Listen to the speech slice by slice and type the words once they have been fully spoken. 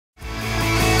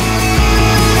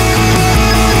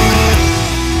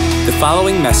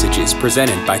following message is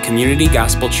presented by Community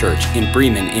Gospel Church in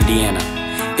Bremen, Indiana.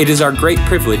 It is our great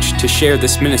privilege to share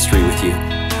this ministry with you.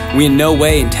 We in no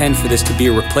way intend for this to be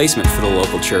a replacement for the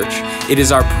local church. It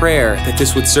is our prayer that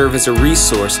this would serve as a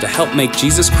resource to help make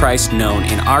Jesus Christ known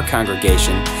in our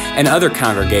congregation and other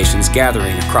congregations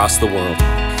gathering across the world.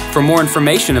 For more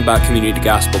information about Community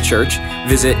Gospel Church,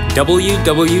 visit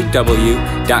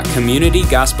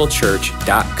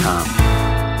www.communitygospelchurch.com.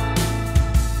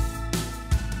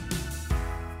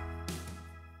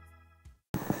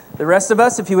 The rest of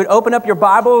us, if you would open up your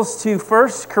Bibles to 1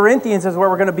 Corinthians is where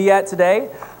we're going to be at today.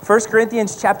 1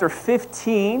 Corinthians chapter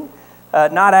 15,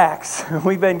 not Acts.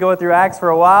 We've been going through Acts for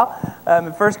a while.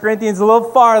 1 Corinthians is a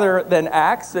little farther than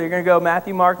Acts. So you're going to go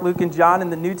Matthew, Mark, Luke, and John in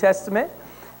the New Testament.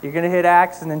 You're going to hit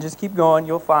Acts and then just keep going.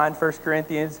 You'll find 1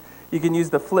 Corinthians. You can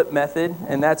use the flip method,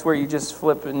 and that's where you just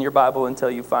flip in your Bible until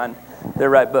you find the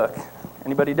right book.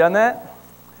 Anybody done that?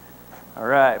 All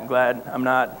right, I'm glad I'm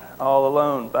not all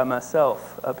alone by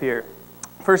myself up here.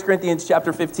 1 Corinthians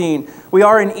chapter 15. We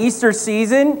are in Easter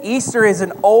season. Easter is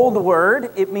an old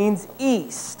word. It means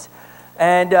east.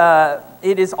 And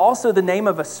it is also the name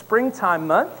of a springtime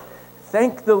month.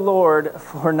 Thank the Lord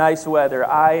for nice weather.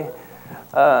 I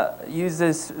use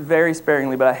this very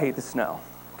sparingly, but I hate the snow.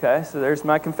 Okay, so there's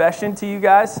my confession to you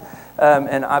guys.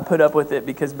 And I put up with it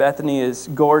because Bethany is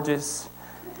gorgeous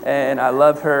and I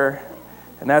love her.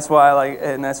 And that's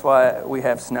why we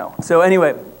have snow. So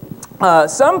anyway,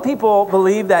 some people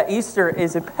believe that Easter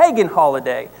is a pagan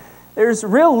holiday. There's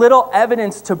real little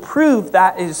evidence to prove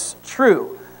that is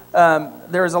true.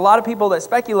 There's a lot of people that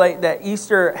speculate that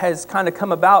Easter has kind of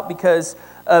come about because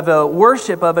of a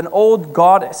worship of an old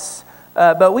goddess.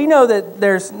 But we know that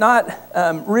there's not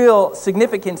real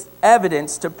significant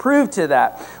evidence to prove to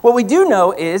that. What we do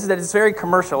know is that it's very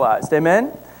commercialized.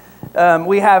 Amen?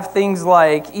 We have things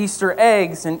like Easter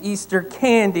eggs and Easter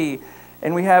candy,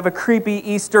 and we have a creepy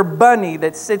Easter bunny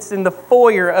that sits in the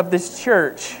foyer of this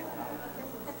church.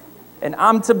 And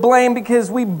I'm to blame because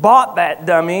we bought that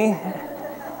dummy.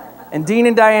 And Dean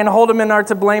and Diane Holdeman are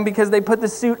to blame because they put the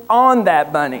suit on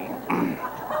that bunny.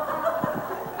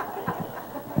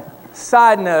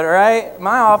 Side note, right?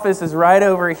 My office is right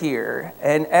over here,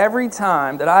 and every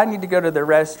time that I need to go to the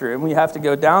restroom, you have to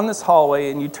go down this hallway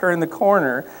and you turn the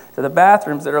corner to the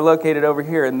bathrooms that are located over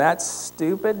here, and that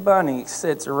stupid bunny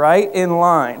sits right in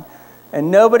line.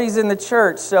 And nobody's in the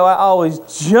church, so I always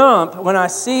jump when I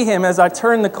see him as I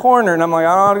turn the corner, and I'm like,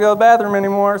 I don't want to go to the bathroom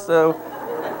anymore, so...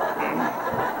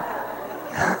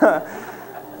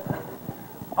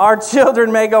 Our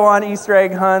children may go on Easter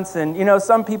egg hunts, and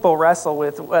some people wrestle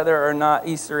with whether or not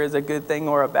Easter is a good thing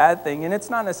or a bad thing, and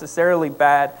it's not necessarily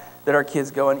bad that our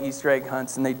kids go on Easter egg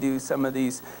hunts and they do some of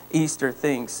these Easter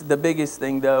things. The biggest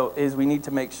thing, though, is we need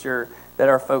to make sure that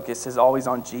our focus is always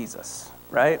on Jesus,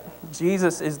 right?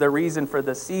 Jesus is the reason for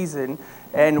the season,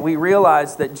 and we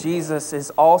realize that Jesus is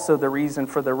also the reason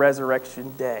for the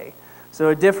resurrection day. So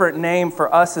a different name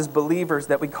for us as believers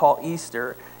that we call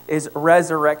Easter is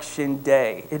Resurrection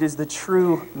Day. It is the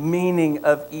true meaning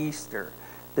of Easter,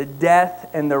 the death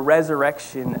and the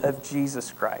resurrection of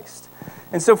Jesus Christ.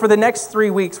 And so for the next 3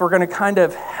 weeks, we're going to kind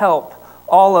of help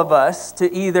all of us to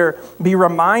either be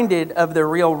reminded of the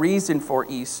real reason for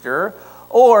Easter,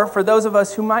 or for those of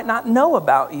us who might not know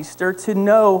about Easter, to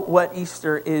know what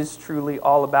Easter is truly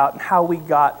all about and how we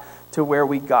got to where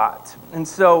we got. And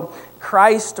so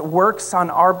Christ works on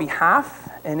our behalf,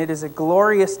 and it is a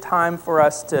glorious time for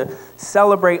us to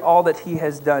celebrate all that he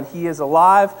has done. He is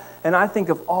alive, and I think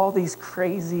of all these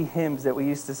crazy hymns that we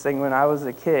used to sing when I was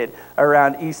a kid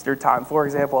around Easter time. For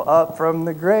example, up from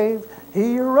the grave,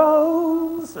 he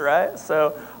arose, right?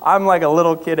 So I'm like a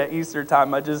little kid at Easter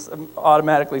time. I just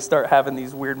automatically start having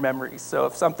these weird memories. So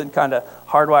if something kind of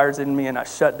hardwires in me and I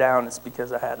shut down, it's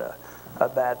because I had a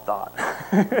bad thought.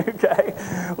 Okay,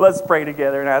 let's pray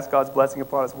together and ask God's blessing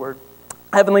upon his word.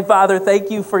 Heavenly Father, thank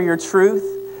you for your truth.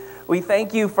 We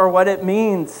thank you for what it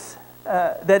means,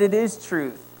 that it is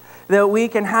truth, that we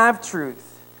can have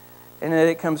truth, and that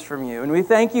it comes from you. And we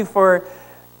thank you for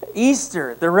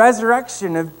Easter, the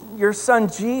resurrection of your Son,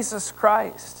 Jesus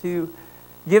Christ, who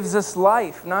gives us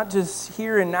life, not just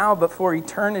here and now, but for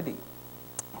eternity.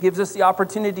 Gives us the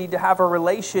opportunity to have a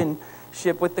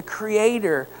relationship with the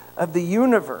Creator of the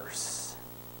universe.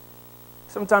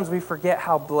 Sometimes we forget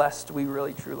how blessed we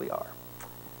really truly are.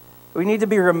 We need to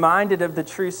be reminded of the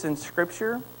truths in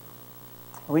Scripture.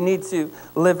 We need to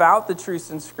live out the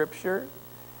truths in Scripture.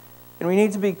 And we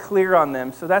need to be clear on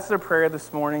them. So that's the prayer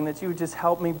this morning, that you would just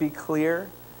help me be clear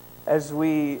as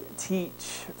we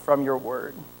teach from your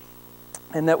word.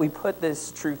 And that we put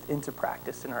this truth into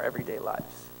practice in our everyday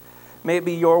lives. May it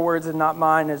be your words and not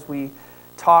mine as we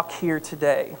talk here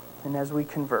today and as we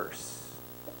converse.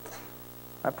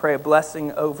 I pray a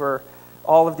blessing over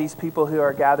all of these people who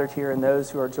are gathered here and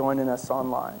those who are joining us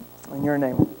online. In your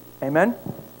name, amen?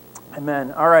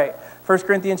 Amen. All right, 1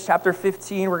 Corinthians chapter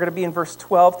 15, we're going to be in verse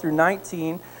 12 through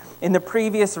 19. In the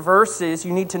previous verses,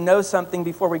 you need to know something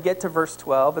before we get to verse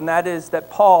 12, and that is that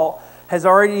Paul has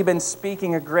already been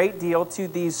speaking a great deal to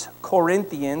these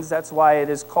Corinthians. That's why it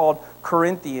is called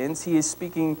Corinthians. He is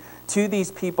speaking to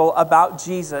these people about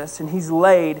Jesus, and he's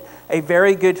laid a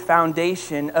very good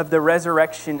foundation of the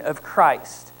resurrection of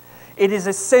Christ. It is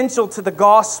essential to the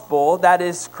gospel, that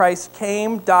is, Christ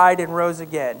came, died, and rose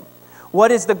again.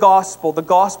 What is the gospel? The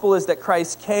gospel is that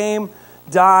Christ came,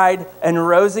 died, and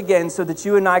rose again so that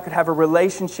you and I could have a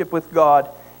relationship with God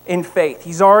in faith.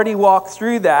 He's already walked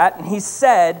through that, and he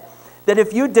said that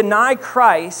if you deny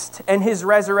Christ and his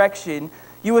resurrection,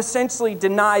 you essentially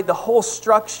deny the whole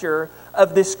structure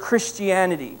of this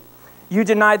Christianity. You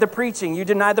deny the preaching, you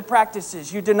deny the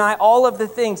practices, you deny all of the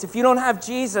things. If you don't have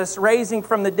Jesus raising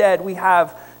from the dead, we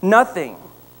have nothing.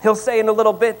 He'll say in a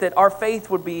little bit that our faith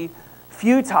would be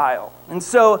futile. And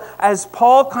so as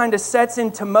Paul kind of sets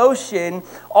into motion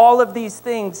all of these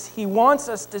things, he wants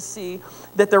us to see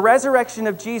that the resurrection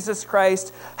of Jesus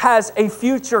Christ has a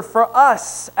future for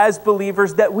us as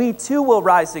believers, that we too will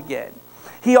rise again.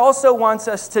 He also wants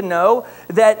us to know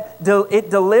that it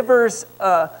delivers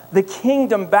the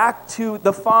kingdom back to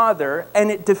the Father, and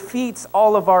it defeats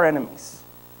all of our enemies.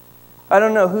 I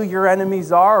don't know who your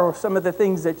enemies are or some of the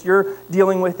things that you're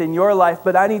dealing with in your life,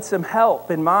 but I need some help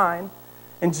in mine.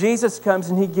 And Jesus comes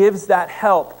and he gives that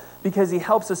help because he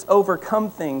helps us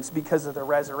overcome things because of the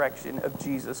resurrection of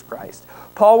Jesus Christ.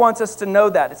 Paul wants us to know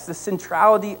that. It's the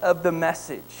centrality of the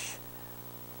message.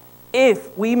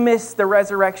 If we miss the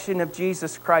resurrection of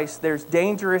Jesus Christ, there's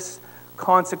dangerous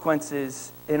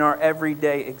consequences in our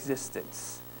everyday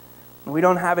existence. We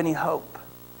don't have any hope.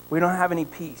 We don't have any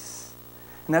peace.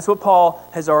 And that's what Paul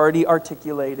has already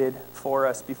articulated for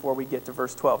us before we get to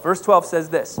verse 12. Verse 12 says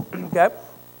this, okay?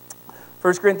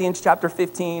 1 Corinthians chapter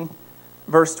 15,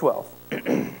 verse 12.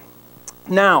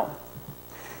 Now,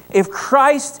 if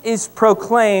Christ is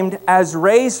proclaimed as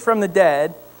raised from the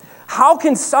dead, how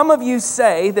can some of you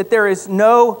say that there is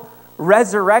no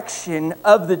resurrection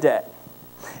of the dead?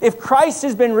 If Christ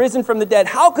has been risen from the dead,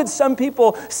 how could some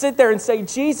people sit there and say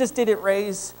Jesus didn't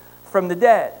raise from the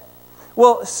dead?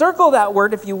 Well, circle that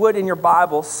word, if you would, in your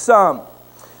Bible, some.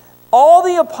 All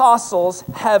the apostles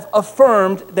have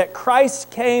affirmed that Christ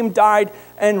came, died,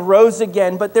 and rose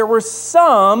again, but there were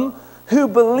some who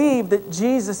believed that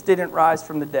Jesus didn't rise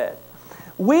from the dead.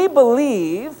 We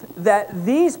believe that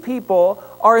these people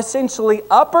are essentially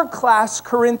upper-class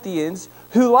Corinthians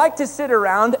who like to sit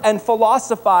around and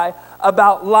philosophize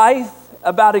about life,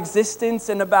 about existence,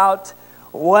 and about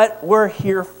what we're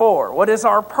here for. What is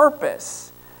our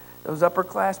purpose? Those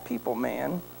upper-class people,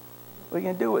 man. What are you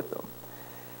going to do with them?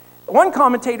 One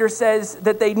commentator says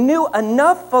that they knew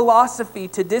enough philosophy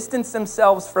to distance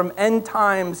themselves from end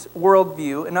times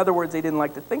worldview. In other words, they didn't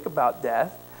like to think about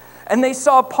death. And they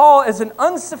saw Paul as an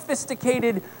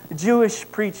unsophisticated Jewish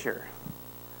preacher.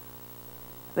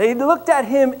 They looked at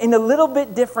him in a little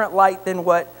bit different light than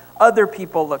what other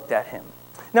people looked at him.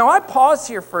 Now, I pause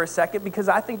here for a second because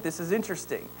I think this is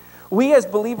interesting. We as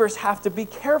believers have to be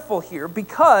careful here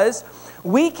because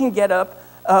we can get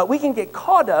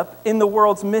caught up in the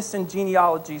world's myths and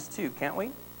genealogies too, can't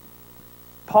we?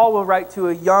 Paul will write to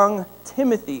a young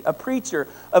Timothy, a preacher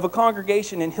of a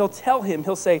congregation, and he'll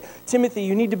say, Timothy,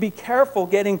 you need to be careful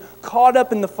getting caught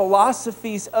up in the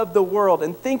philosophies of the world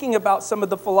and thinking about some of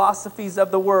the philosophies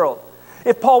of the world.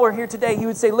 If Paul were here today, he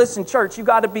would say, listen, church, you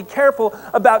got to be careful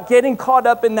about getting caught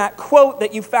up in that quote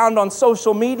that you found on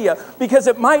social media because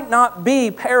it might not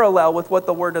be parallel with what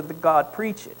the Word of the God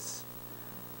preaches.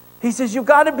 He says, you've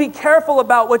got to be careful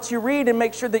about what you read and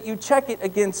make sure that you check it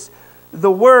against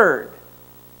the Word.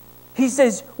 He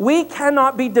says, we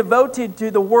cannot be devoted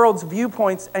to the world's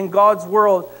viewpoints and God's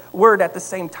Word at the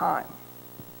same time.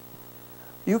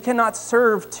 You cannot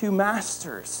serve two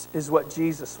masters, is what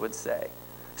Jesus would say.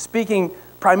 Speaking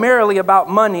primarily about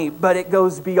money, but it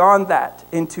goes beyond that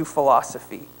into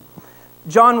philosophy.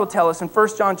 John will tell us in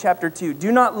 1 John chapter 2,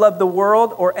 do not love the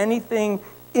world or anything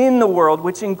in the world,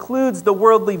 which includes the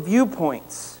worldly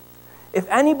viewpoints. If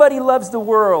anybody loves the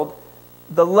world,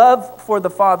 the love for the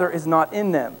Father is not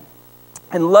in them.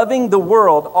 And loving the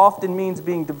world often means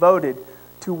being devoted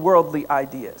to worldly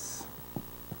ideas.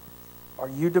 Are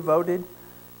you devoted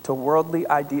to worldly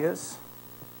ideas?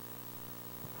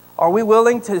 Are we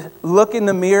willing to look in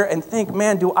the mirror and think,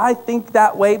 man, do I think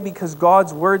that way because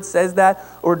God's word says that?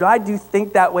 Or do I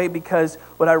think that way because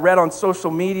what I read on social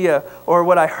media or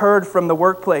what I heard from the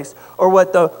workplace or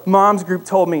what the moms group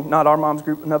told me, not our moms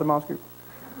group, another moms group,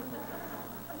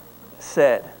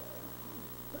 said?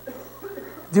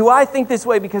 Do I think this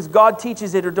way because God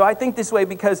teaches it, or do I think this way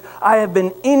because I have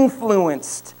been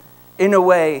influenced in a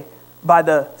way by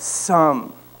the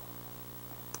some?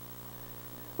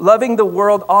 Loving the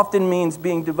world often means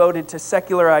being devoted to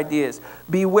secular ideas.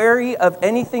 Be wary of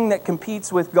anything that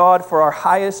competes with God for our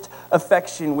highest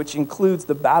affection, which includes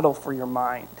the battle for your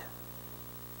mind.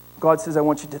 God says, I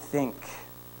want you to think.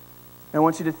 And I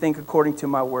want you to think according to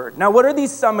my word. Now, what are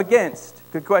these some against?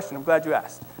 Good question. I'm glad you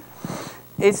asked.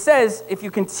 It says, if you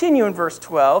continue in verse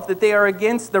 12, that they are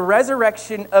against the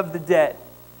resurrection of the dead.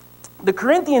 The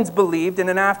Corinthians believed in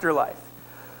an afterlife.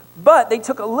 But they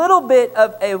took a little bit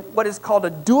of what is called a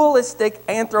dualistic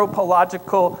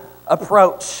anthropological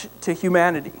approach to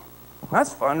humanity.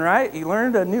 That's fun, right? You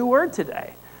learned a new word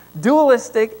today.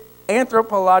 Dualistic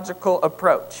anthropological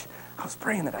approach. I was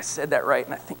praying that I said that right,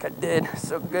 and I think I did.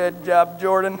 So good job,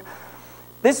 Jordan.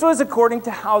 This was according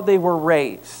to how they were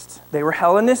raised. They were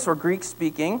Hellenists or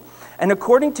Greek-speaking, and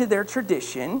according to their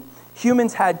tradition,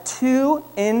 humans had two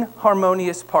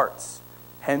inharmonious parts,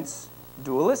 hence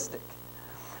dualistic.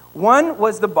 One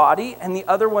was the body, and the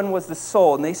other one was the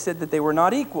soul, and they said that they were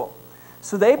not equal.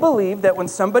 So they believed that when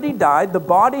somebody died, the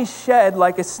body shed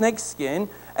like a snake's skin,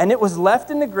 and it was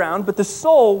left in the ground, but the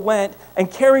soul went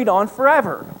and carried on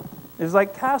forever. It was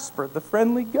like Casper, the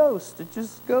friendly ghost. It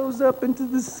just goes up into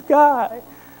the sky.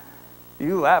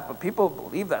 You laugh, but people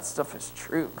believe that stuff is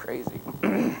true. Crazy.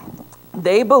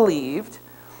 They believed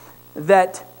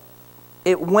that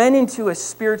it went into a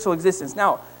spiritual existence.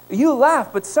 Now, you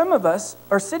laugh, but some of us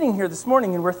are sitting here this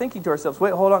morning and we're thinking to ourselves,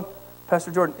 wait, hold on, Pastor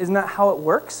Jordan, isn't that how it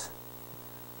works?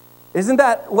 Isn't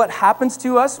that what happens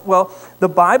to us? Well, the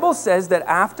Bible says that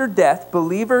after death,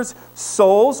 believers'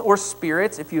 souls or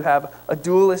spirits, if you have a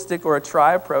dualistic or a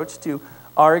tri approach to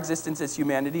our existence as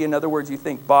humanity, in other words, you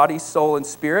think body, soul, and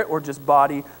spirit, or just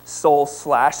body, soul,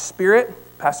 / spirit.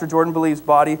 Pastor Jordan believes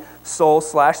body, soul,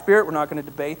 / spirit. We're not going to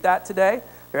debate that today.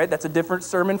 All right, that's a different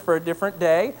sermon for a different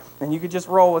day. And you could just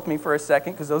roll with me for a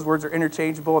second because those words are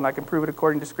interchangeable and I can prove it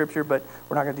according to Scripture, but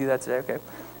we're not going to do that today,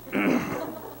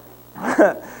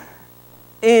 okay?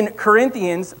 In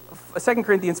Corinthians, 2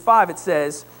 Corinthians 5, it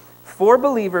says, for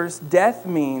believers, death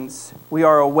means we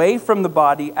are away from the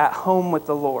body at home with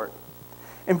the Lord.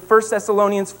 In 1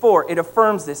 Thessalonians 4, it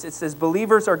affirms this. It says,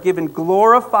 believers are given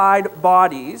glorified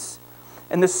bodies,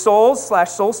 and the souls /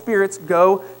 soul spirits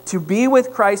go to be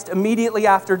with Christ immediately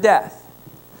after death.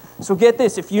 So get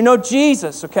this, if you know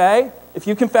Jesus, okay, if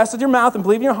you confess with your mouth and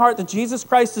believe in your heart that Jesus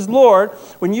Christ is Lord,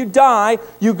 when you die,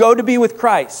 you go to be with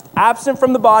Christ. Absent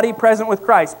from the body, present with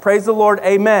Christ. Praise the Lord,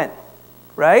 amen.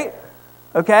 Right?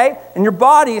 Okay? And your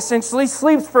body essentially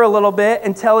sleeps for a little bit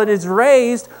until it is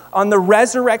raised on the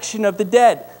resurrection of the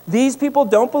dead. These people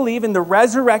don't believe in the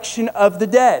resurrection of the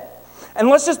dead. And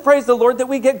let's just praise the Lord that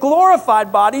we get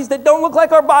glorified bodies that don't look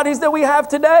like our bodies that we have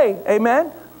today.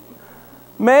 Amen?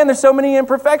 Man, there's so many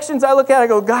imperfections. I look at it, I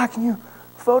go, God, can you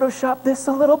Photoshop this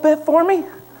a little bit for me?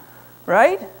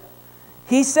 Right?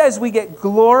 He says we get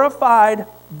glorified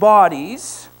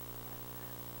bodies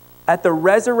at the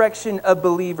resurrection of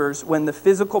believers when the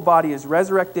physical body is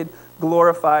resurrected,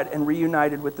 glorified, and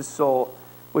reunited with the soul,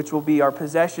 which will be our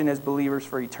possession as believers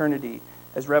for eternity,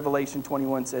 as Revelation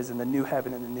 21 says, in the new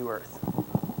heaven and the new earth.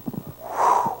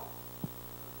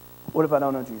 What if I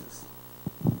don't know Jesus?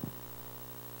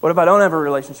 What if I don't have a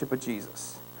relationship with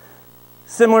Jesus?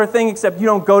 Similar thing, except you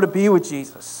don't go to be with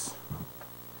Jesus.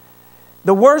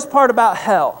 The worst part about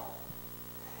hell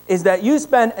is that you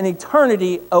spend an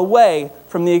eternity away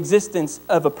from the existence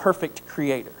of a perfect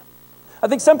creator. I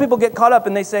think some people get caught up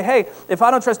and they say, hey, if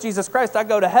I don't trust Jesus Christ, I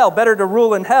go to hell. Better to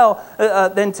rule in hell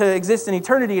than to exist in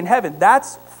eternity in heaven.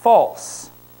 That's false.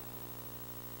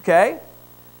 Okay?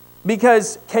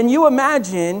 Because can you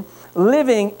imagine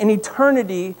living in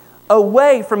eternity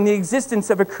away from the existence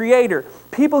of a creator?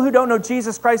 People who don't know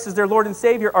Jesus Christ as their Lord and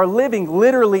Savior are living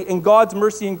literally in God's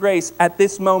mercy and grace at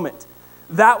this moment.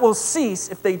 That will cease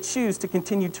if they choose to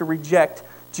continue to reject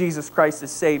Jesus Christ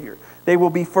as Savior. They will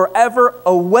be forever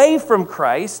away from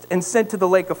Christ and sent to the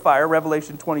lake of fire,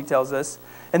 Revelation 20 tells us,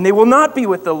 and they will not be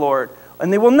with the Lord,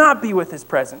 and they will not be with His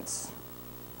presence.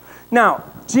 Now,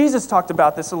 Jesus talked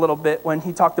about this a little bit when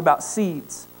He talked about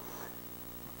seeds.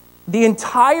 The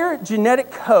entire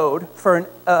genetic code for an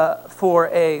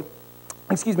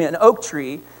oak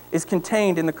tree is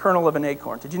contained in the kernel of an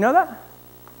acorn. Did you know that?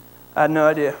 I had no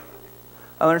idea.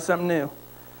 I learned something new.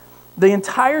 The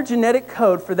entire genetic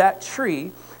code for that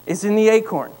tree is in the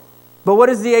acorn. But what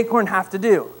does the acorn have to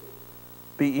do?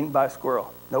 Be eaten by a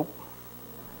squirrel? Nope.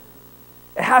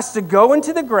 It has to go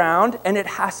into the ground and it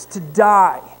has to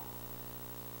die.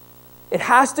 It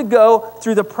has to go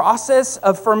through the process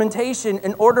of fermentation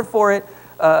in order for it.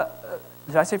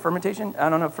 Did I say fermentation?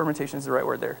 I don't know if fermentation is the right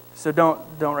word there. So don't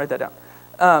write that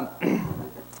down.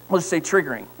 We'll just say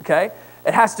triggering, okay?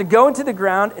 It has to go into the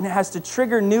ground and it has to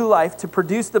trigger new life to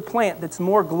produce the plant that's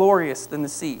more glorious than the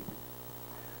seed.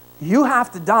 You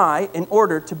have to die in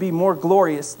order to be more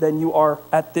glorious than you are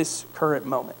at this current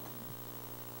moment.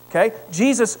 Okay?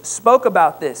 Jesus spoke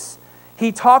about this.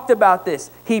 He talked about this.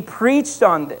 He preached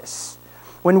on this.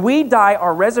 When we die,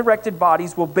 our resurrected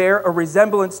bodies will bear a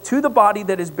resemblance to the body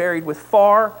that is buried with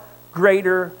far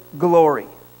greater glory.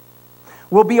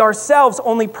 We'll be ourselves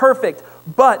only perfect,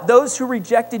 but those who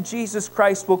rejected Jesus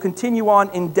Christ will continue on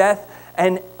in death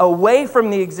and away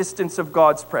from the existence of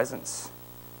God's presence.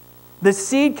 The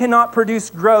seed cannot produce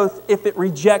growth if it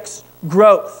rejects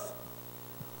growth.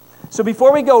 So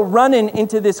before we go running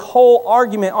into this whole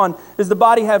argument on does the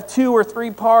body have 2 or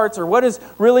 3 parts or what is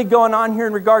really going on here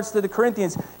in regards to the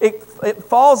Corinthians, it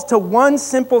falls to one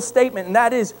simple statement, and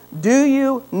that is, do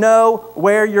you know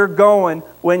where you're going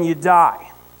when you die?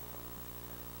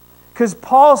 Because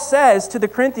Paul says to the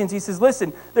Corinthians, he says,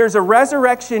 listen, there's a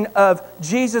resurrection of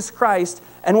Jesus Christ,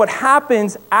 and what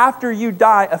happens after you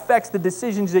die affects the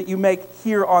decisions that you make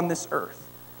here on this earth.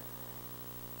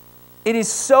 It is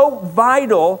so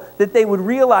vital that they would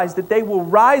realize that they will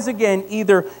rise again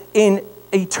either in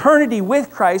eternity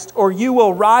with Christ or you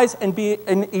will rise and be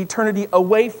in eternity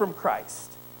away from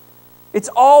Christ. It's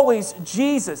always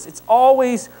Jesus. It's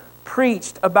always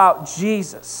preached about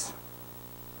Jesus.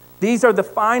 These are the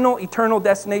final eternal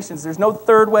destinations. There's no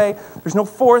third way. There's no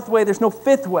fourth way. There's no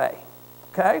fifth way.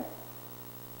 Okay?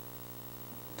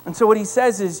 And so what he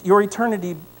says is your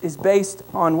eternity is based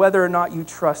on whether or not you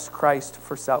trust Christ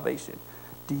for salvation.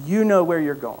 Do you know where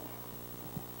you're going?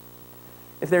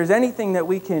 If there's anything that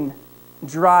we can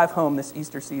drive home this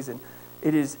Easter season,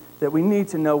 it is that we need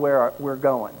to know where we're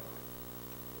going.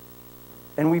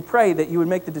 And we pray that you would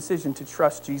make the decision to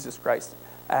trust Jesus Christ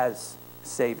as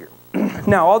Savior.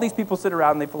 Now, all these people sit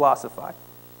around and they philosophize.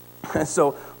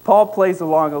 So Paul plays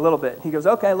along a little bit. He goes,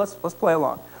 okay, let's play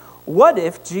along. What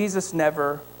if Jesus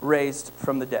never raised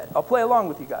from the dead? I'll play along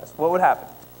with you guys. What would happen?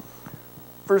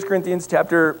 1 Corinthians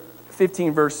chapter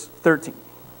 15, verse 13.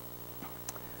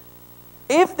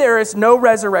 If there is no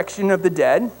resurrection of the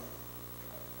dead,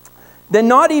 then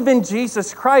not even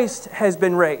Jesus Christ has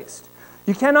been raised.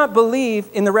 You cannot believe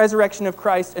in the resurrection of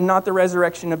Christ and not the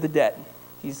resurrection of the dead,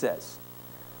 he says.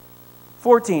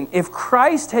 14. If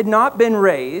Christ had not been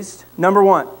raised, number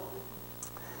 1,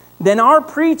 then our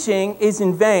preaching is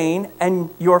in vain and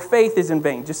your faith is in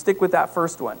vain. Just stick with that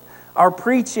first one. Our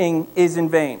preaching is in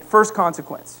vain. First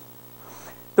consequence.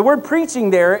 The word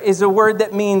preaching there is a word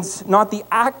that means not the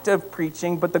act of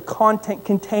preaching, but the content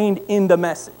contained in the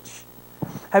message.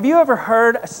 Have you ever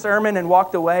heard a sermon and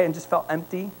walked away and just felt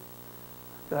empty?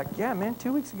 You're like, yeah, man,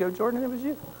 2 weeks ago, Jordan, it was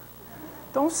you.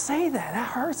 Don't say that. That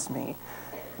hurts me.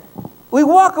 We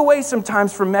walk away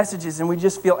sometimes from messages and we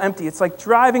just feel empty. It's like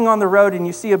driving on the road and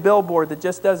you see a billboard that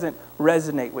just doesn't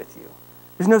resonate with you.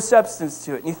 There's no substance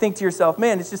to it. And you think to yourself,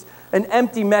 man, it's just an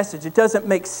empty message. It doesn't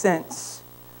make sense.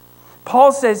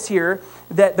 Paul says here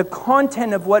that the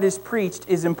content of what is preached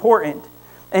is important.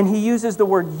 And he uses the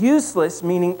word useless,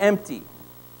 meaning empty.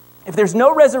 If there's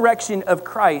no resurrection of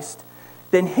Christ,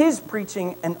 then his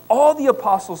preaching and all the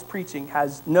apostles' preaching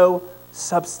has no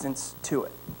substance to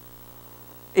it.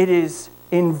 It is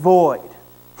in void.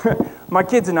 My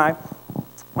kids and I,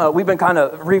 we've been kind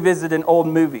of revisiting old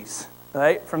movies,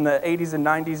 right? From the 80s and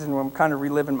 90s, and I'm kind of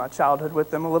reliving my childhood with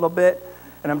them a little bit.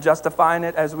 And I'm justifying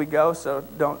it as we go, so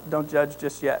don't judge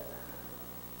just yet.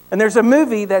 And there's a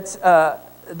movie that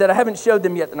I haven't showed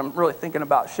them yet that I'm really thinking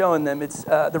about showing them. It's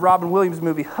the Robin Williams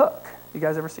movie, Hook. You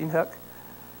guys ever seen Hook?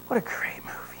 What a great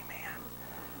movie.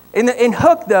 In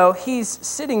Hook, though, he's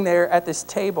sitting there at this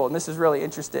table, and this is really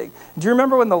interesting. Do you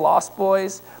remember when the Lost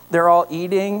Boys, they're all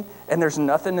eating, and there's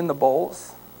nothing in the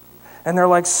bowls? And they're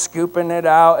like scooping it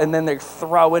out, and then they're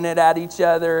throwing it at each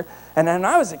other. And when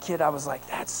I was a kid, I was like,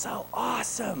 that's so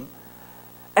awesome.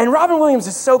 And Robin Williams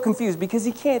is so confused because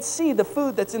he can't see the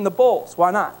food that's in the bowls.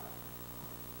 Why not?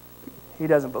 He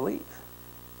doesn't believe.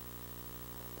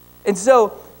 And so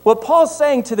what Paul's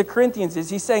saying to the Corinthians is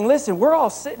he's saying, listen, we're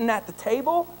all sitting at the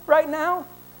table right now.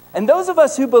 And those of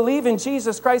us who believe in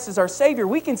Jesus Christ as our Savior,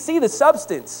 we can see the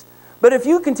substance. But if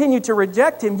you continue to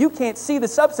reject him, you can't see the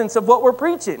substance of what we're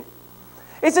preaching.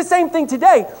 It's the same thing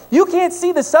today. You can't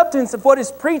see the substance of what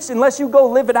is preached unless you go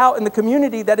live it out in the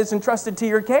community that is entrusted to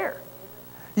your care.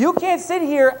 You can't sit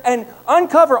here and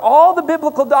uncover all the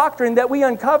biblical doctrine that we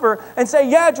uncover and say,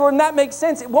 yeah, Jordan, that makes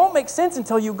sense. It won't make sense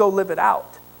until you go live it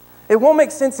out. It won't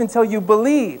make sense until you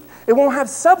believe. It won't have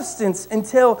substance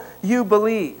until you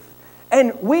believe.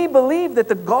 And we believe that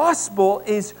the gospel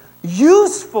is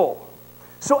useful.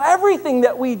 So everything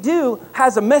that we do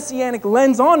has a messianic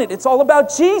lens on it. It's all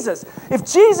about Jesus. If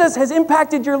Jesus has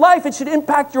impacted your life, it should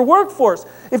impact your workforce.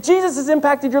 If Jesus has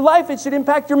impacted your life, it should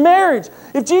impact your marriage.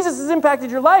 If Jesus has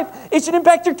impacted your life, it should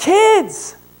impact your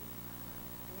kids.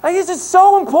 Like, this is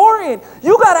so important.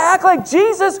 You got to act like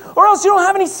Jesus, or else you don't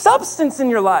have any substance in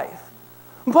your life.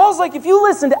 And Paul's like, if you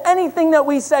listen to anything that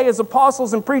we say as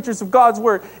apostles and preachers of God's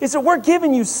word, it's that we're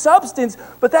giving you substance,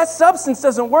 but that substance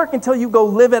doesn't work until you go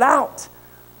live it out.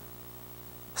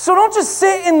 So don't just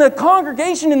sit in the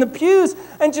congregation in the pews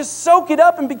and just soak it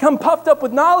up and become puffed up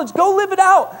with knowledge. Go live it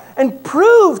out and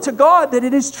prove to God that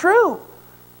it is true.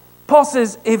 Paul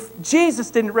says, if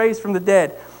Jesus didn't raise from the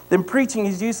dead, then preaching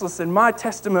is useless and my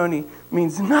testimony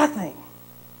means nothing.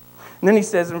 And then he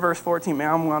says in verse 14,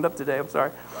 man, I'm wound up today, I'm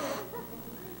sorry.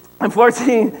 In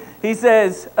 14, he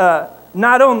says,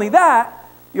 not only that,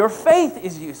 your faith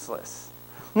is useless.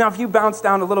 Now, if you bounce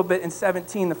down a little bit in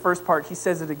 17, the first part, he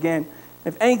says it again.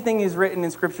 If anything is written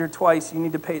in Scripture twice, you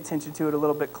need to pay attention to it a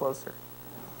little bit closer.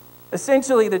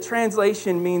 Essentially, the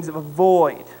translation means a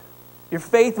void. Your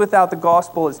faith without the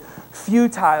gospel is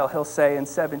futile, he'll say in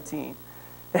 17.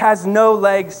 It has no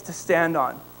legs to stand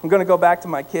on. I'm going to go back to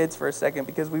my kids for a second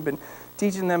because we've been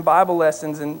teaching them Bible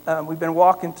lessons, and we've been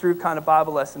walking through kind of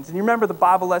Bible lessons. And you remember the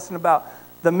Bible lesson about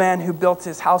the man who built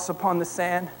his house upon the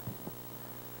sand?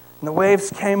 And the waves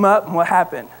came up, and what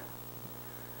happened?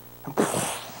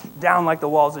 Down like the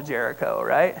walls of Jericho,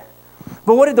 right?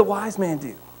 But what did the wise man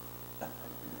do?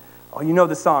 Oh, you know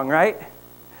the song, right?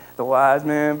 The wise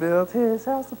man built his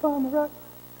house upon the rock.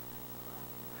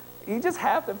 You just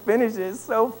have to finish it. It's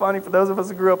so funny for those of us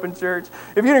who grew up in church.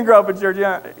 If you didn't grow up in church,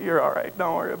 yeah, you're all right.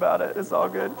 Don't worry about it. It's all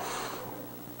good.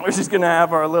 We're just going to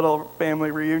have our little family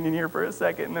reunion here for a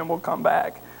second, and then we'll come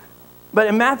back. But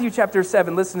in Matthew chapter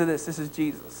 7, listen to this. This is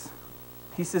Jesus.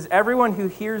 He says, everyone who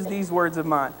hears these words of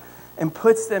mine and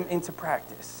puts them into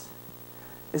practice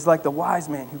is like the wise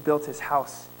man who built his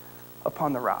house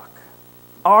upon the rock.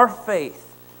 Our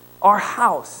faith, our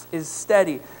house is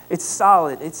steady, it's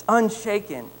solid, it's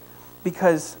unshaken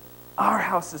because our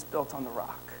house is built on the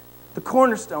rock. The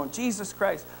cornerstone, Jesus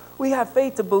Christ. We have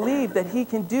faith to believe that he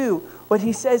can do what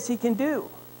he says he can do.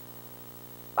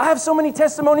 I have so many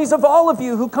testimonies of all of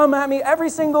you who come at me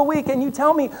every single week and you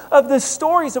tell me of the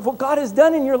stories of what God has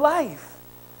done in your life.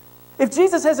 If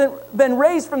Jesus hasn't been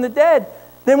raised from the dead,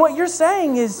 then what you're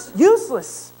saying is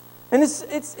useless. And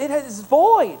it's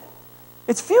void.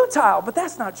 It's futile, but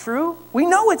that's not true. We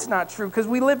know it's not true because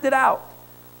we lived it out.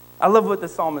 I love what the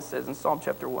psalmist says in Psalm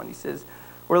chapter 1. He says,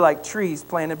 we're like trees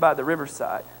planted by the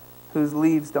riverside whose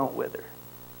leaves don't wither.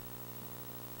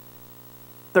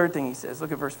 Third thing he says,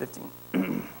 look at verse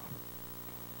 15.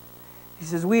 He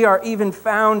says, we are even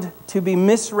found to be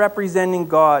misrepresenting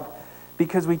God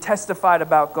because we testified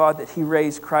about God that he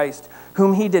raised Christ,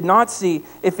 whom he did not see,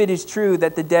 if it is true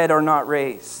that the dead are not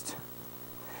raised.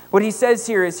 What he says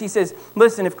here is, he says,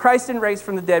 listen, if Christ didn't raise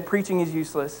from the dead, preaching is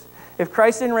useless. If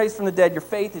Christ didn't raise from the dead, your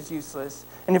faith is useless.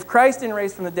 And if Christ didn't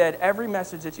raise from the dead, every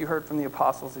message that you heard from the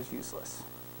apostles is useless.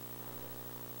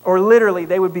 Or literally,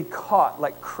 they would be caught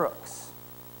like crooks.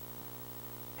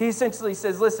 He essentially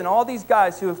says, listen, all these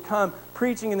guys who have come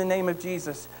preaching in the name of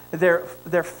Jesus, they're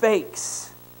fakes.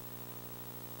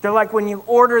 They're like when you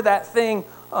order that thing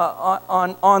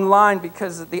online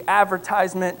because the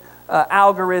advertisement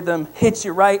algorithm hits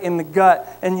you right in the gut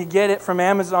and you get it from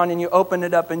Amazon and you open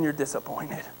it up and you're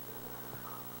disappointed.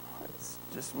 It's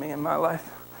just me and my life.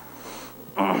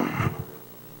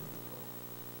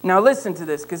 Now listen to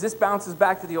this because this bounces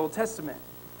back to the Old Testament.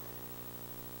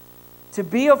 To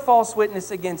be a false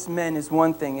witness against men is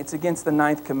one thing. It's against the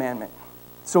 9th commandment.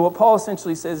 So what Paul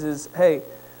essentially says is, hey,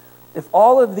 if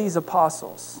all of these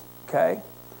apostles, okay,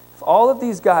 if all of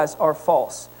these guys are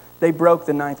false, they broke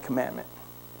the 9th commandment.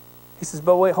 He says,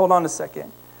 but wait, hold on a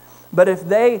second. But if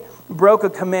they broke a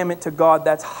commandment to God,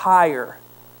 that's higher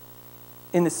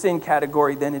in the sin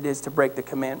category than it is to break the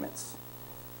commandments.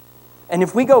 And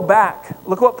if we go back,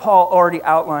 look what Paul already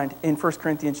outlined in 1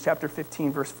 Corinthians chapter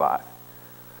 15, verse 5.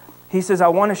 He says, I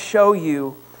want to show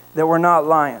you that we're not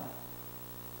lying.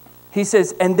 He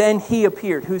says, and then he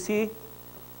appeared. Who's he?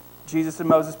 Jesus and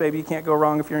Moses, baby. You can't go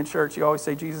wrong if you're in church. You always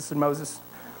say Jesus and Moses.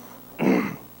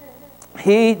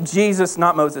 Jesus,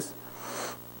 not Moses,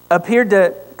 appeared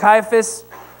to Caiaphas,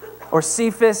 or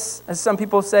Cephas, as some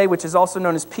people say, which is also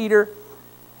known as Peter.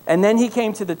 And then he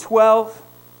came to the 12.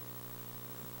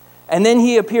 And then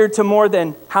he appeared to more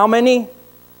than how many?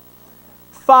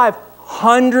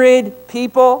 500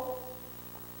 people.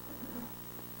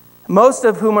 Most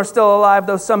of whom are still alive,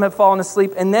 though some have fallen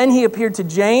asleep. And then he appeared to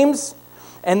James,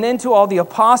 and then to all the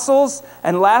apostles.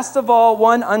 And last of all,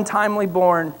 one untimely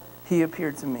born, he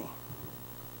appeared to me.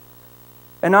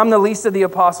 And I'm the least of the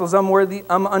apostles. I'm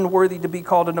unworthy to be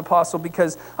called an apostle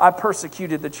because I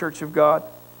persecuted the church of God.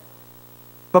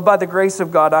 But by the grace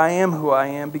of God, I am who I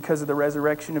am because of the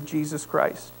resurrection of Jesus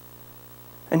Christ.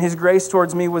 And his grace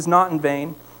towards me was not in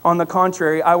vain. On the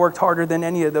contrary, I worked harder than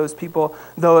any of those people,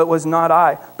 though it was not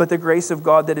I, but the grace of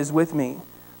God that is with me.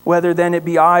 Whether then it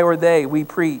be I or they, we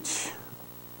preach.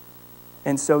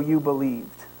 And so you believed.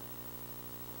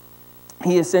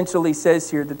 He essentially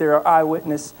says here that there are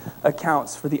eyewitness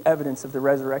accounts for the evidence of the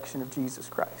resurrection of Jesus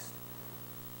Christ.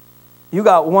 You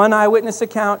got one eyewitness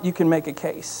account, you can make a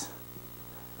case.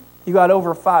 You got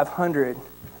over 500,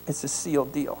 it's a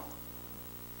sealed deal.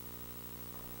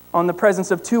 On the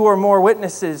presence of 2 or more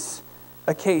witnesses,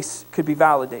 a case could be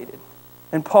validated.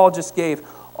 And Paul just gave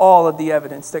all of the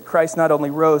evidence that Christ not only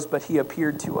rose, but he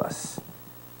appeared to us.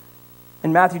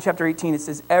 In Matthew chapter 18, it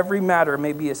says, every matter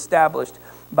may be established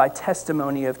by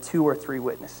testimony of 2 or 3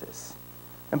 witnesses.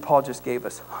 And Paul just gave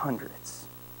us hundreds.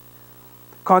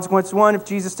 Consequence 1, if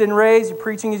Jesus didn't raise, your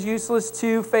preaching is useless.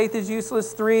 2, faith is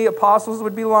useless. 3, apostles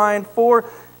would be lying. 4,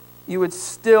 you would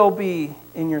still be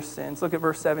in your sins. Look at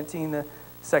verse 17, the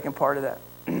second part of that.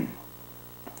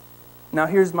 Now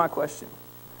here's my question.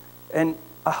 And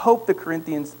I hope the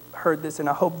Corinthians heard this, and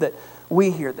I hope that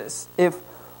we hear this. If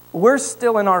we're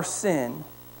still in our sin,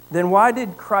 then why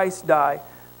did Christ die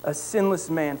a sinless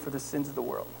man for the sins of the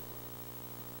world?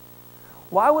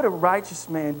 Why would a righteous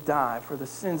man die for the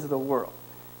sins of the world?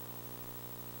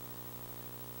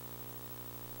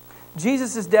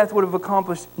 Jesus' death would have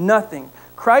accomplished nothing.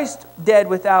 Christ dead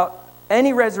without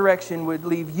any resurrection would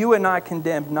leave you and I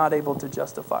condemned, not able to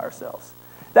justify ourselves.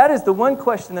 That is the one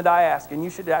question that I ask, and you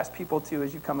should ask people too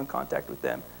as you come in contact with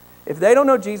them. If they don't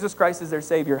know Jesus Christ as their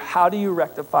Savior, how do you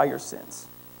rectify your sins?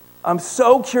 I'm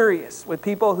so curious with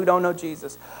people who don't know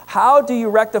Jesus. How do you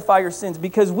rectify your sins?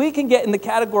 Because we can get in the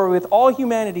category with all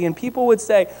humanity, and people would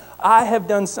say, I have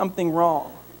done something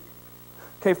wrong.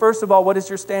 Okay, first of all, what is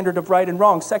your standard of right and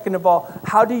wrong? Second of all,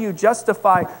 how do you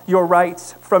justify your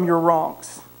rights from your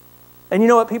wrongs? And you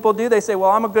know what people do? They say,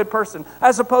 well, I'm a good person.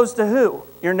 As opposed to who?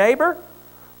 Your neighbor?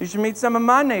 You should meet some of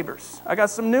my neighbors. I got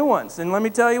some new ones. And let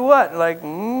me tell you what,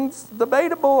 it's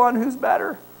debatable on who's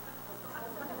better.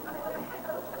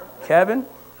 Kevin?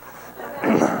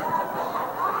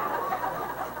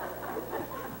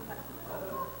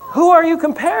 Who are you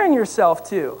comparing yourself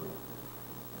to?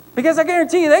 Because I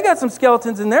guarantee you, they got some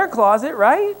skeletons in their closet,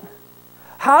 right?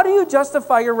 How do you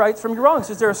justify your rights from your wrongs?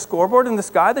 Is there a scoreboard in the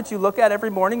sky that you look at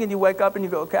every morning and you wake up and you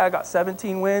go, okay, I got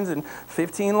 17 wins and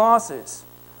 15 losses?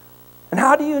 And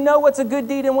how do you know what's a good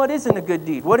deed and what isn't a good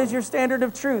deed? What is your standard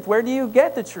of truth? Where do you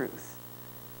get the truth?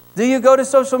 Do you go to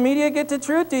social media to get the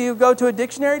truth? Do you go to a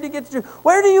dictionary to get the truth?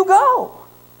 Where do you go?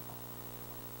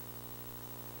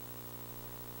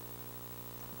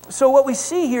 So what we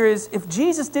see here is if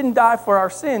Jesus didn't die for our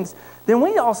sins, then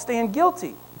we all stand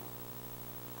guilty.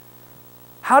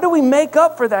 How do we make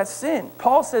up for that sin?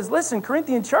 Paul says, listen,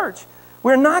 Corinthian church,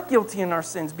 we're not guilty in our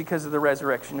sins because of the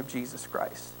resurrection of Jesus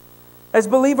Christ. As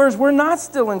believers, we're not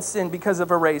still in sin because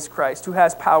of a raised Christ who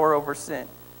has power over sin.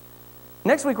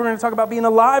 Next week, we're going to talk about being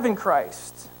alive in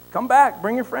Christ. Come back,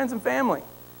 bring your friends and family.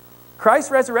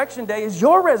 Christ's resurrection day is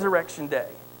your resurrection day.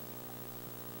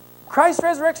 Christ's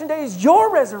resurrection day is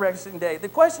your resurrection day. The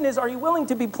question is, are you willing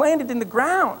to be planted in the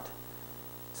ground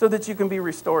so that you can be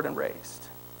restored and raised?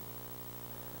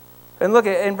 And look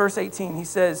at in verse 18, he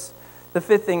says, the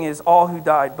fifth thing is all who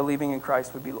died believing in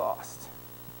Christ would be lost.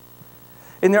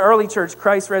 In the early church,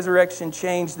 Christ's resurrection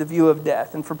changed the view of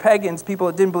death. And for pagans, people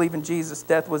that didn't believe in Jesus,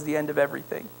 death was the end of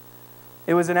everything.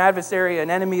 It was an adversary,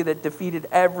 an enemy that defeated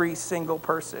every single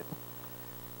person.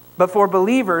 But for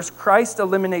believers, Christ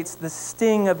eliminates the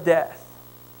sting of death.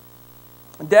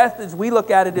 Death, as we look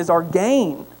at it, is our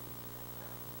gain.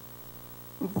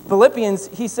 Philippians,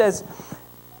 he says,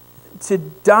 to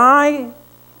die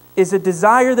is a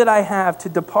desire that I have to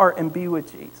depart and be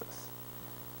with Jesus.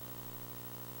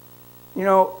 You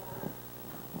know,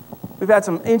 we've had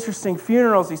some interesting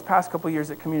funerals these past couple years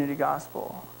at Community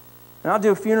Gospel. And I'll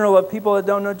do a funeral of people that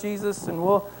don't know Jesus, and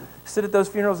we'll sit at those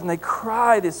funerals and they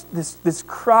cry this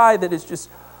cry that is just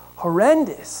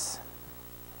horrendous.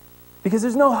 Because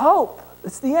there's no hope.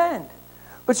 It's the end.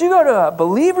 But you go to a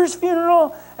believer's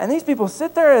funeral, and these people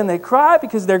sit there and they cry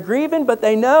because they're grieving, but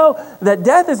they know that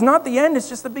death is not the end, it's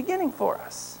just the beginning for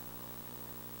us.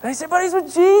 And they say, but he's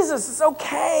with Jesus, it's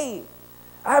okay.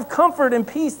 I have comfort and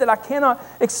peace that I cannot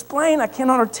explain, I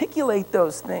cannot articulate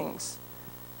those things.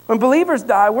 When believers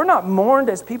die, we're not mourned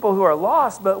as people who are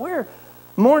lost, but we're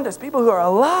mourned as people who are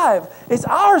alive. It's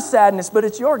our sadness, but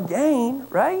it's your gain,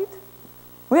 right?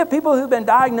 We have people who've been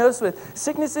diagnosed with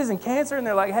sicknesses and cancer, and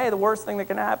they're like, hey, the worst thing that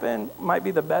can happen might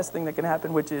be the best thing that can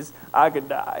happen, which is I could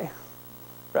die,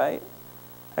 right?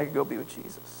 I could go be with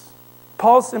Jesus.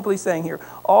 Paul's simply saying here,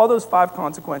 all those 5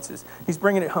 consequences, he's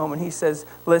bringing it home, and he says,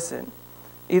 listen,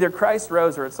 either Christ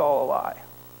rose or it's all a lie.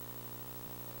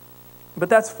 But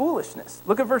that's foolishness.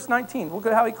 Look at verse 19. Look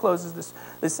at how he closes this.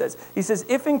 This says, he says,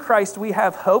 if in Christ we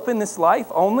have hope in this life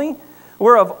only,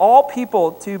 we're of all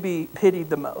people to be pitied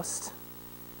the most.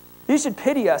 You should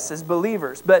pity us as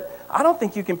believers, but I don't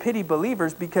think you can pity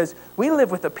believers because we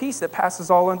live with a peace that passes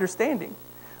all understanding.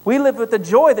 We live with a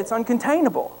joy that's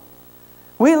uncontainable.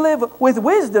 We live with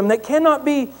wisdom that cannot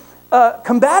be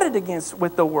combated against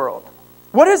with the world.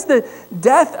 What does the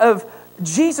death of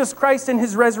Jesus Christ and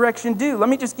his resurrection do? Let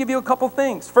me just give you a couple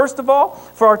things. First of all,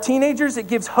 for our teenagers, it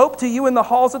gives hope to you in the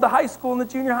halls of the high school and the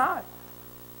junior high.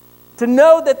 To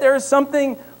know that there is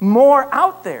something more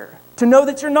out there. To know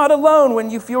that you're not alone when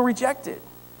you feel rejected.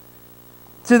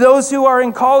 To those who are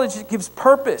in college, it gives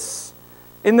purpose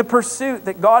in the pursuit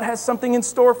that God has something in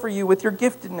store for you with your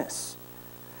giftedness.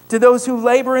 To those who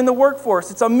labor in the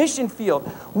workforce, it's a mission field.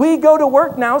 We go to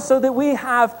work now so that we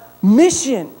have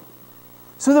mission.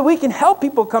 So that we can help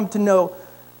people come to know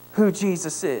who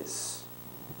Jesus is.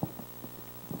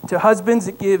 To husbands,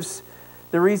 it gives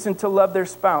the reason to love their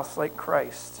spouse like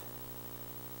Christ.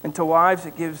 And to wives,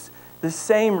 it gives the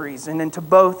same reason, and to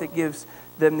both it gives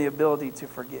them the ability to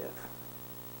forgive.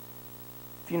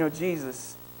 If you know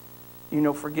Jesus, you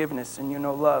know forgiveness and you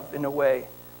know love in a way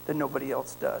that nobody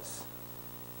else does.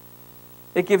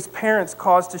 It gives parents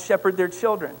cause to shepherd their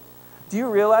children. Do you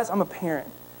realize I'm a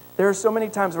parent? There are so many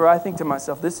times where I think to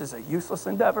myself, this is a useless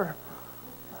endeavor.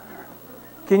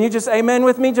 Can you just amen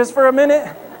with me just for a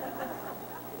minute?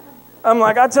 I'm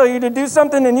like, I tell you to do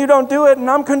something and you don't do it and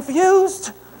I'm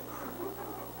confused.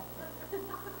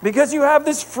 Because you have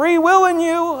this free will in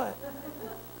you.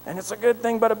 And it's a good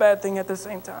thing but a bad thing at the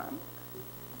same time.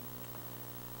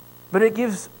 But it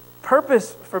gives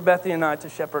purpose for Bethany and I to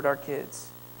shepherd our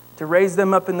kids. To raise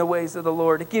them up in the ways of the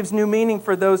Lord. It gives new meaning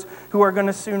for those who are going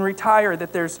to soon retire.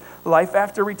 That there's life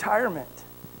after retirement.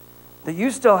 That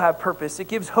you still have purpose. It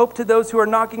gives hope to those who are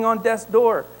knocking on death's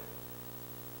door.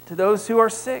 To those who are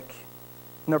sick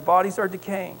and their bodies are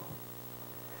decaying.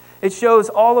 It shows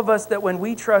all of us that when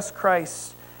we trust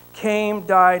Christ, came,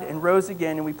 died, and rose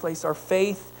again, and we place our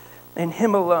faith in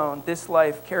him alone, this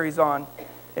life carries on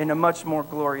in a much more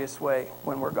glorious way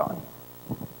when we're gone.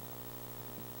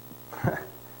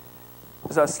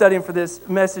 As I was studying for this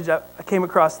message, I came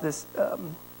across this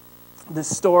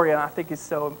story, and I think it's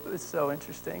so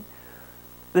interesting.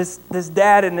 This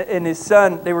dad and his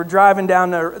son, they were driving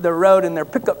down the road in their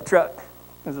pickup truck.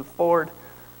 It was a Ford.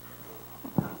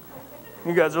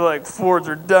 You guys are like, Fords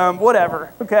are dumb.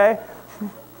 Whatever, okay?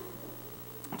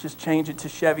 Just change it to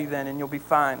Chevy then and you'll be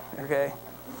fine, okay?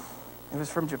 It was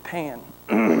from Japan.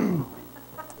 Some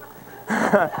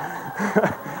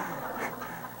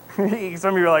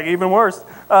of you are like, even worse.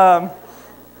 Well,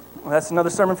 that's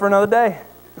another sermon for another day.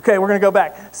 Okay, we're going to go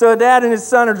back. So a dad and his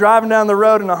son are driving down the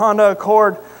road in a Honda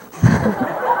Accord.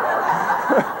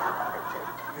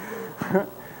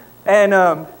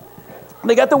 And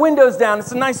they got the windows down.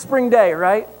 It's a nice spring day,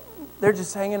 right? They're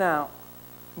just hanging out,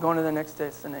 going to their next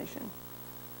destination.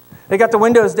 They got the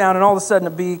windows down, and all of a sudden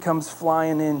a bee comes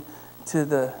flying in to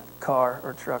the car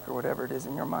or truck or whatever it is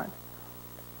in your mind.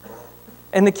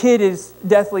 And the kid is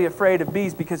deathly afraid of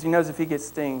bees because he knows if he gets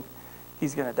stung,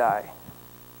 he's going to die.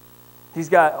 He's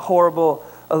got a horrible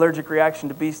allergic reaction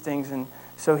to bee stings, and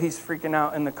so he's freaking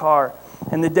out in the car.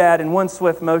 And the dad, in one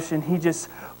swift motion, he just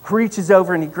reaches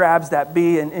over and he grabs that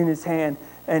bee in his hand,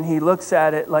 and he looks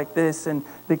at it like this, and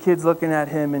the kid's looking at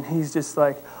him, and he's just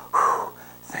like, whew,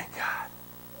 thank God.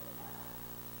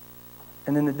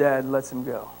 And then the dad lets him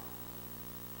go.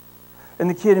 And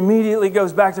the kid immediately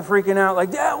goes back to freaking out,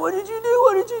 like, Dad, what did you do?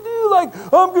 What did you do?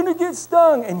 Like, I'm going to get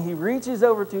stung. And he reaches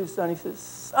over to his son. He says,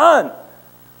 Son,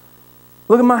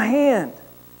 look at my hand.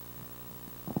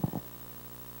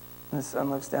 And the son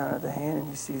looks down at the hand and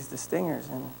he sees the stingers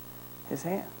in his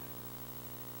hand.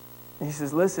 And he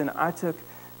says, listen, I took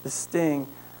the sting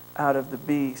out of the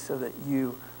bee so that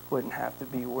you wouldn't have to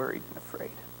be worried and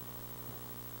afraid.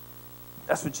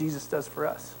 That's what Jesus does for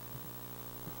us.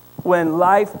 When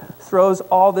life throws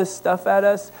all this stuff at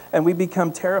us and we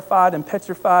become terrified and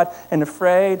petrified and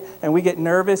afraid and we get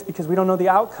nervous because we don't know the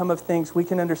outcome of things, we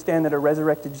can understand that a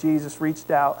resurrected Jesus reached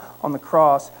out on the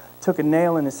cross, took a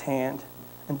nail in his hand,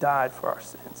 and died for our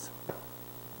sins.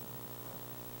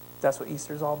 That's what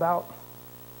Easter is all about.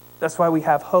 That's why we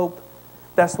have hope.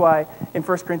 That's why in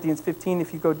 1 Corinthians 15,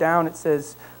 if you go down, it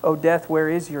says, "O death, where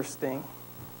is your sting?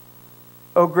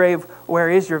 O grave, where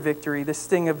is your victory? The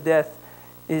sting of death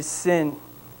is sin,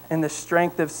 and the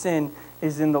strength of sin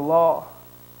is in the law."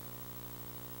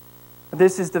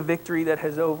 This is the victory that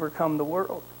has overcome the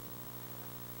world.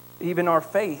 Even our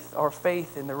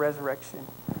faith in the resurrection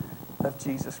of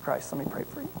Jesus Christ. Let me pray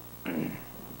for you.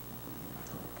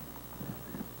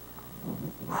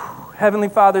 Heavenly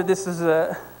Father, this is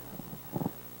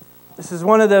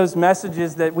one of those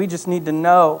messages that we just need to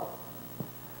know.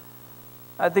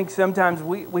 I think sometimes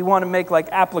we want to make like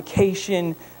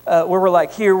application where we're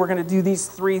like, here, we're going to do these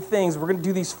 3 things. We're going to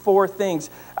do these 4 things.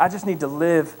 I just need to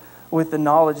live with the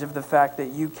knowledge of the fact that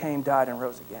you came, died, and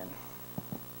rose again.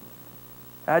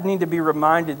 I need to be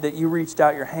reminded that you reached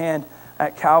out your hand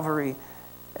at Calvary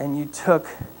and you took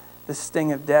the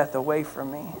sting of death away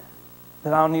from me.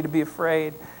 That I don't need to be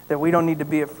afraid, that we don't need to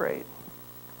be afraid.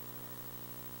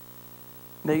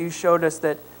 That you showed us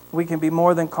that we can be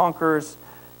more than conquerors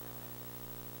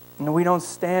and we don't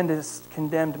stand as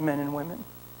condemned men and women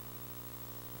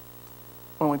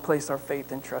when we place our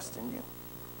faith and trust in you.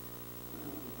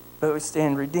 But we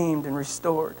stand redeemed and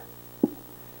restored.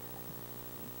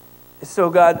 So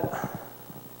God,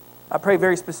 I pray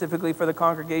very specifically for the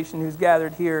congregation who's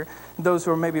gathered here, those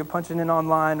who are maybe punching in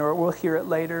online or will hear it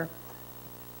later,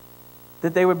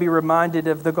 that they would be reminded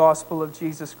of the gospel of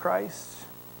Jesus Christ,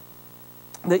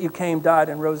 that you came, died,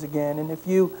 and rose again. And if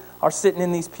you are sitting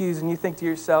in these pews and you think to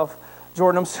yourself,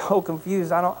 Jordan, I'm so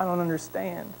confused, I don't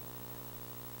understand.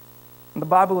 And the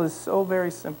Bible is so very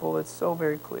simple, it's so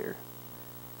very clear,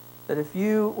 that if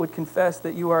you would confess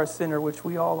that you are a sinner, which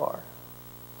we all are,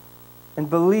 and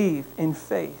believe in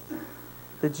faith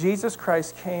that Jesus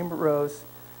Christ came, rose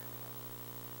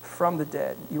from the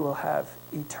dead, you will have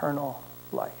eternal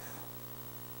life.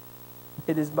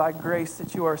 It is by grace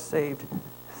that you are saved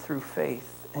through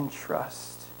faith and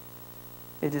trust.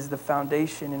 It is the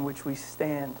foundation in which we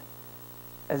stand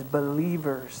as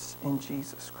believers in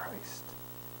Jesus Christ.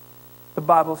 The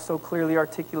Bible so clearly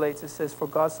articulates, it says, "For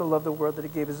God so loved the world that he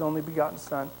gave his only begotten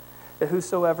Son, that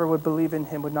whosoever would believe in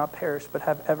him would not perish, but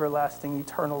have everlasting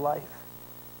eternal life."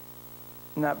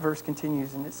 And that verse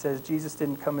continues and it says, Jesus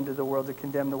didn't come into the world to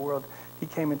condemn the world. He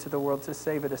came into the world to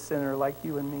save it, a sinner like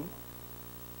you and me.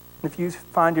 And if you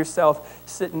find yourself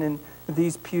sitting in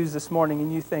these pews this morning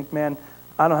and you think, man,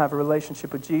 I don't have a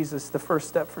relationship with Jesus, the first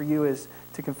step for you is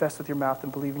to confess with your mouth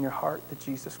and believe in your heart that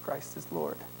Jesus Christ is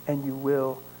Lord, and you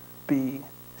will be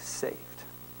saved.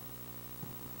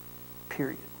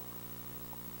 Period.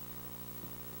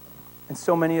 And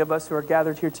so many of us who are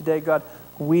gathered here today, God,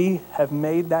 we have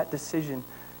made that decision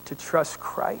to trust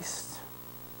Christ.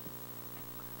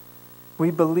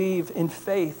 We believe in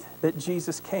faith that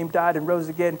Jesus came, died, and rose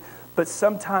again. But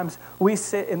sometimes we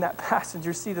sit in that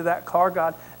passenger seat of that car,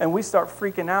 God, and we start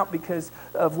freaking out because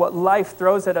of what life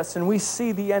throws at us. And we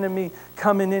see the enemy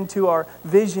coming into our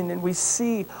vision, and we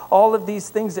see all of these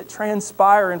things that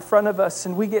transpire in front of us,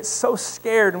 and we get so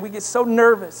scared, and we get so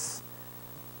nervous.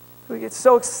 We get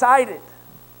so excited.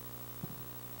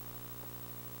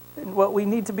 And what we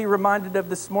need to be reminded of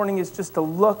this morning is just to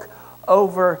look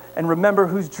over and remember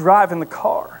who's driving the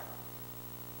car.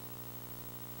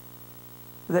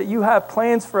 That you have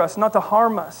plans for us, not to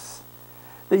harm us.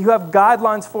 That you have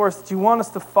guidelines for us that you want us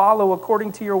to follow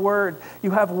according to your word.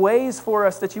 You have ways for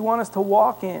us that you want us to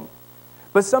walk in.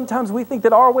 But sometimes we think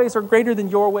that our ways are greater than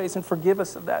your ways, and forgive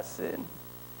us of that sin.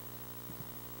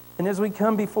 And as we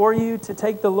come before you to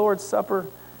take the Lord's Supper,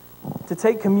 to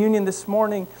take communion this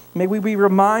morning, may we be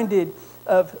reminded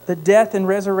of the death and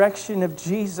resurrection of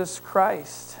Jesus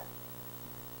Christ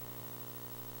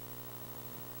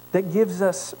that gives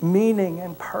us meaning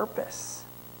and purpose,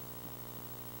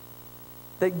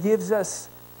 that gives us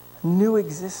new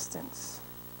existence,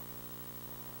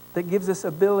 that gives us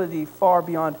ability far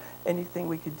beyond anything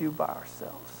we could do by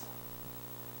ourselves.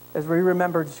 As we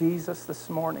remember Jesus this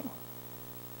morning,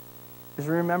 as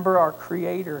we remember our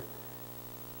Creator,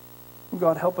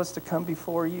 God, help us to come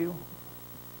before you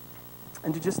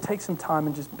and to just take some time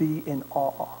and just be in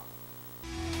awe.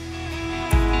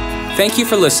 Thank you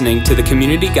for listening to the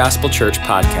Community Gospel Church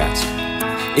podcast.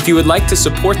 If you would like to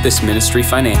support this ministry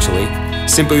financially,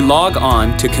 simply log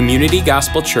on to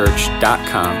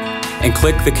communitygospelchurch.com and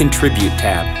click the Contribute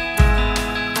tab.